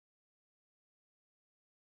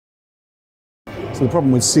So the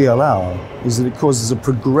problem with CLL is that it causes a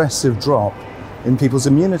progressive drop in people's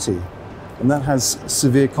immunity. And that has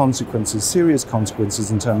severe consequences, serious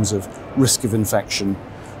consequences in terms of risk of infection.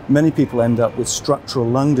 Many people end up with structural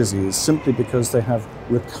lung disease simply because they have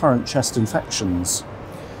recurrent chest infections.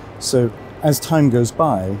 So as time goes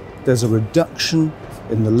by, there's a reduction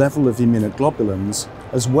in the level of immunoglobulins,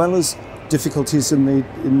 as well as difficulties in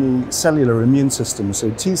the cellular immune system.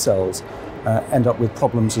 So T cells end up with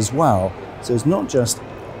problems as well. So it's not just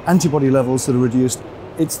antibody levels that are reduced,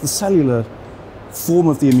 it's the cellular form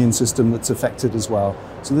of the immune system that's affected as well.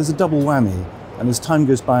 So there's a double whammy. And as time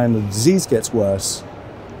goes by and the disease gets worse,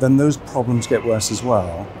 then those problems get worse as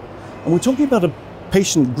well. And we're talking about a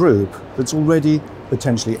patient group that's already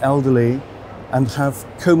potentially elderly and have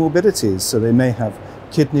comorbidities. So they may have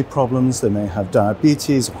kidney problems, they may have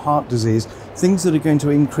diabetes, heart disease, things that are going to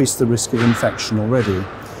increase the risk of infection already.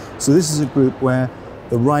 So this is a group where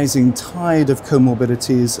the rising tide of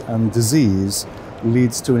comorbidities and disease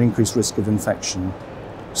leads to an increased risk of infection.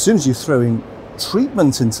 As soon as you throw in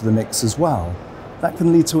treatment into the mix as well, that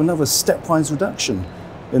can lead to another stepwise reduction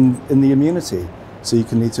in the immunity. So you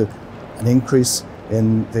can lead to an increase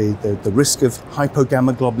in the risk of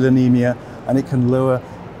hypogammaglobulinemia, and it can lower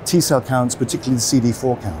T cell counts, particularly the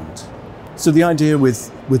CD4 count. So the idea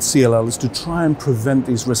with CLL is to try and prevent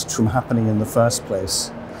these risks from happening in the first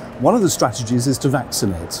place. One of the strategies is to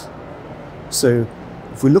vaccinate. So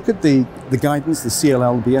if we look at the guidance, the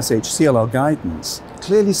CLL, BSH CLL guidance,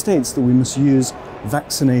 clearly states that we must use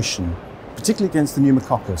vaccination, particularly against the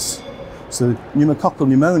pneumococcus. So pneumococcal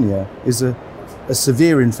pneumonia is a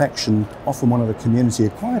severe infection, often one of the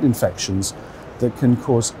community-acquired infections that can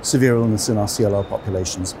cause severe illness in our CLL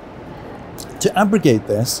populations. To abrogate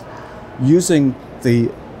this, using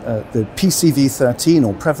the PCV13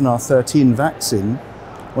 or Prevnar 13 vaccine,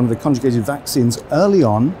 one of the conjugated vaccines early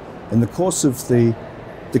on in the course of the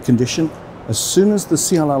condition, as soon as the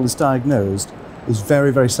CLL is diagnosed, is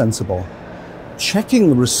very, very sensible. Checking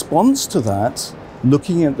the response to that,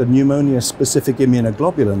 looking at the pneumonia-specific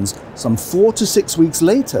immunoglobulins some 4 to 6 weeks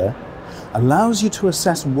later, allows you to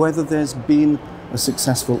assess whether there's been a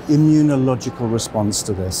successful immunological response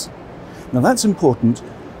to this. Now that's important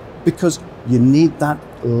because you need that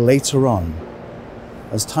later on.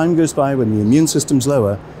 As time goes by, when the immune system's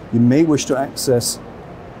lower, you may wish to access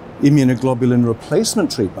immunoglobulin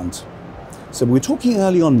replacement treatment. So we're talking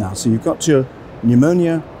early on now. So you've got your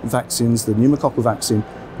pneumonia vaccines, the pneumococcal vaccine,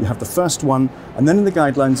 you have the first one, and then in the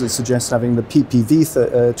guidelines it suggests having the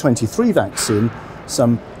PPV23 vaccine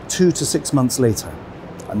some 2 to 6 months later.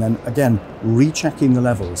 And then again, rechecking the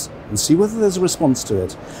levels and see whether there's a response to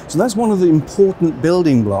it. So that's one of the important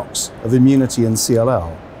building blocks of immunity in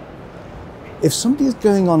CLL. If somebody is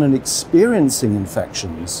going on and experiencing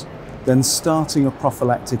infections, then starting a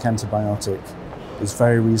prophylactic antibiotic is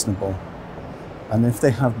very reasonable. And if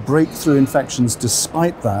they have breakthrough infections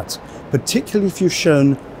despite that, particularly if you've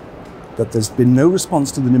shown that there's been no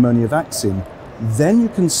response to the pneumonia vaccine, then you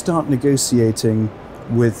can start negotiating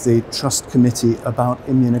with the trust committee about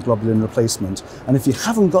immunoglobulin replacement. And if you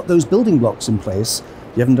haven't got those building blocks in place,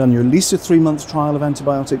 you haven't done your at least a 3-month trial of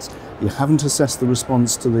antibiotics, you haven't assessed the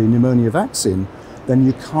response to the pneumonia vaccine, then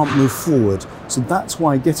you can't move forward. So that's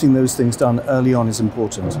why getting those things done early on is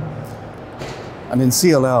important. And in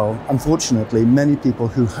CLL, unfortunately, many people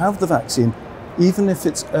who have the vaccine, even if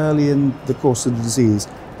it's early in the course of the disease,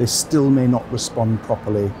 they still may not respond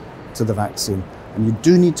properly to the vaccine. And you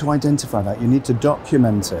do need to identify that. You need to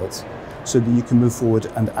document it so that you can move forward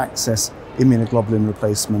and access immunoglobulin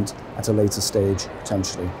replacement at a later stage,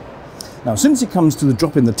 potentially. Now, as soon as it comes to the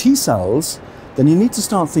drop in the T cells, then you need to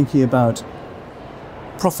start thinking about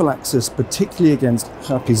prophylaxis, particularly against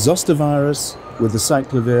herpes zoster virus with the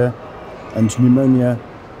cyclovir and pneumonia,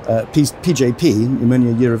 PJP,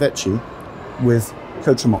 pneumonia jirovecii, with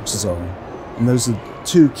cotrimoxazole. And those are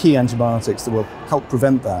 2 key antibiotics that will help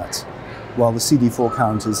prevent that, while the CD4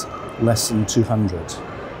 count is less than 200.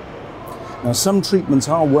 Now, some treatments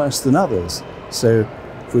are worse than others. So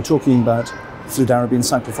if we're talking about fludarabine,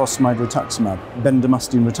 cyclophosphamide, rituximab,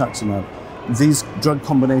 bendamustine, rituximab, these drug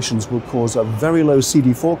combinations will cause a very low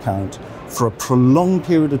CD4 count for a prolonged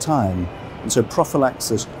period of time. And so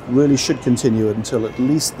prophylaxis really should continue until at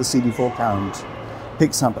least the CD4 count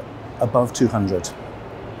picks up above 200.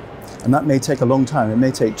 And that may take a long time. It may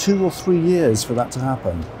take 2 or 3 years for that to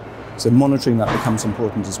happen. So monitoring that becomes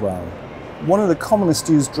important as well. One of the commonest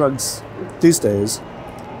used drugs these days,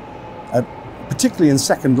 particularly in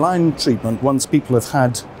second-line treatment, once people have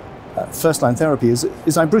had first-line therapy, is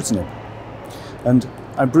ibrutinib. And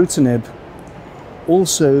ibrutinib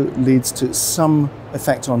also leads to some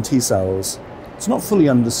effect on T cells It's not fully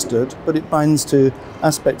understood, but it binds to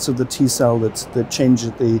aspects of the T cell that change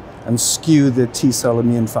and skew the T cell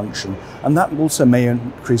immune function. And that also may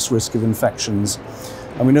increase risk of infections.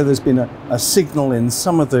 And we know there's been a signal in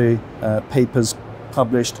some of the papers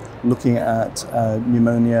published looking at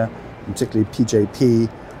pneumonia, particularly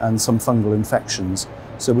PJP, and some fungal infections.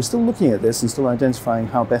 So we're still looking at this and still identifying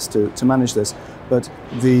how best to manage this. But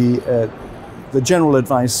the general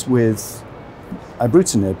advice with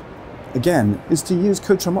ibrutinib, again, is to use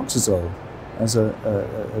cotrimoxazole as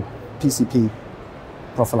a PCP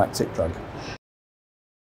prophylactic drug.